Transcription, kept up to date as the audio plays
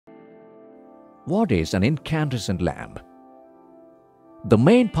What is an incandescent lamp? The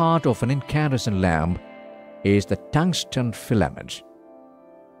main part of an incandescent lamp is the tungsten filament.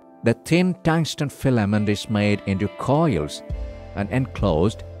 The thin tungsten filament is made into coils and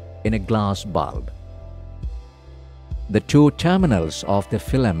enclosed in a glass bulb. The two terminals of the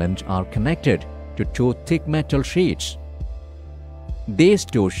filament are connected to two thick metal sheets. These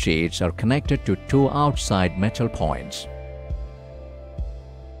two sheets are connected to two outside metal points.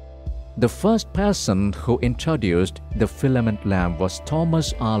 The first person who introduced the filament lamp was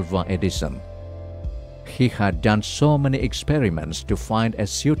Thomas Alva Edison. He had done so many experiments to find a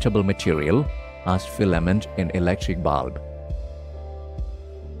suitable material as filament in electric bulb.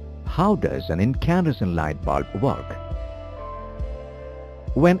 How does an incandescent light bulb work?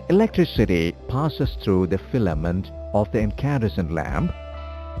 When electricity passes through the filament of the incandescent lamp,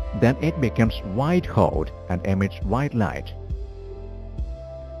 then it becomes white hot and emits white light.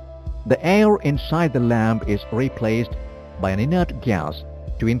 The air inside the lamp is replaced by an inert gas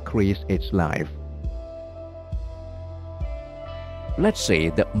to increase its life. Let's see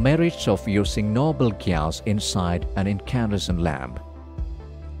the merits of using noble gas inside an incandescent lamp.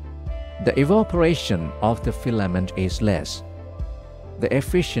 The evaporation of the filament is less. The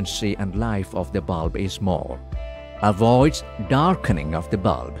efficiency and life of the bulb is more. Avoids darkening of the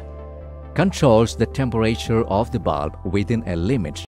bulb. Controls the temperature of the bulb within a limit